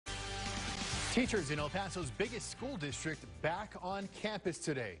Teachers in El Paso's biggest school district back on campus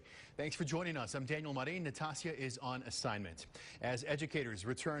today. Thanks for joining us. I'm Daniel Marin. Natasha is on assignment. As educators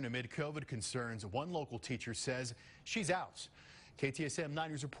return amid COVID concerns, one local teacher says she's out. KTSM 9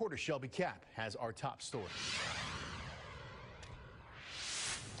 News reporter Shelby Capp has our top story.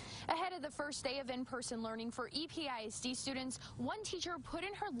 Ahead of the first day of in-person learning for EPISD students, one teacher put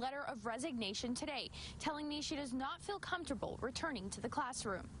in her letter of resignation today, telling me she does not feel comfortable returning to the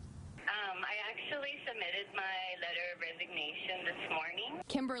classroom. I actually submitted my letter of resignation this morning.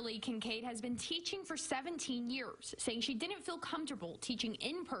 Kimberly Kincaid has been teaching for 17 years, saying she didn't feel comfortable teaching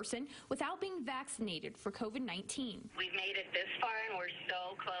in person without being vaccinated for COVID-19. We've made it this far and we're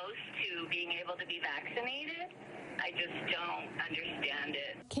so close to being able to be vaccinated. I just don't understand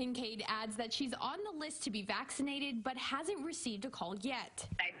it. Kincaid adds that she's on the list to be vaccinated but hasn't received a call yet.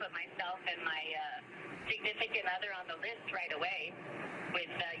 I put myself and my significant other on the list right away with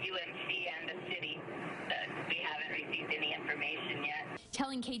UMC and the city, but we haven't received any information yet.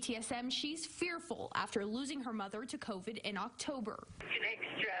 Telling KTSM she's fearful after losing her mother to COVID in October. It's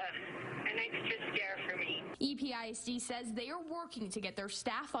an extra scare for me. EPISD says they are working to get their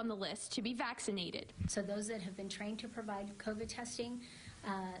staff on the list to be vaccinated. So those that have been trained to provide COVID testing,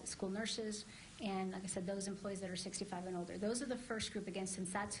 school nurses, and like I said, those employees that are 65 and older. Those are the first group, again,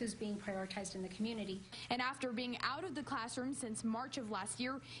 since that's who's being prioritized in the community. And after being out of the classroom since March of last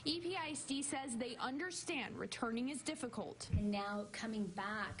year, EPISD says they understand returning is difficult. And now coming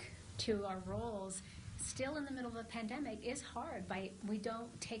back to our roles, still in the middle of a pandemic, is hard. We don't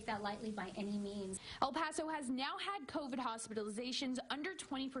take that lightly by any means. El Paso has now had COVID hospitalizations under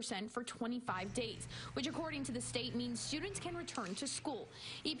 20% for 25 days, which according to the state means students can return to school.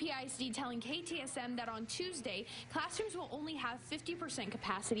 EPISD telling KTSM that on Tuesday, classrooms will only have 50%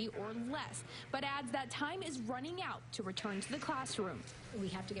 capacity or less, but adds that time is running out to return to the classroom. We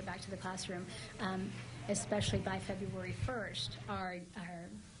have to get back to the classroom, especially by February 1st. Our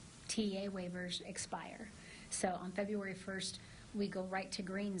TEA waivers expire. So on February 1st, we go right to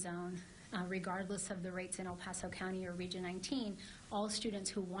green zone, regardless of the rates in El Paso County or Region 19. All students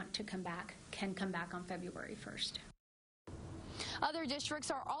who want to come back can come back on February 1st. Other districts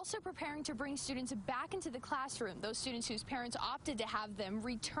are also preparing to bring students back into the classroom, those students whose parents opted to have them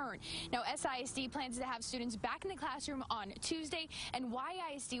return. Now, SISD plans to have students back in the classroom on Tuesday, and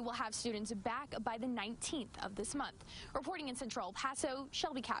YISD will have students back by the 19th of this month. Reporting in Central El Paso,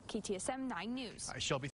 Shelby Capp, KTSM 9 News. Shelby.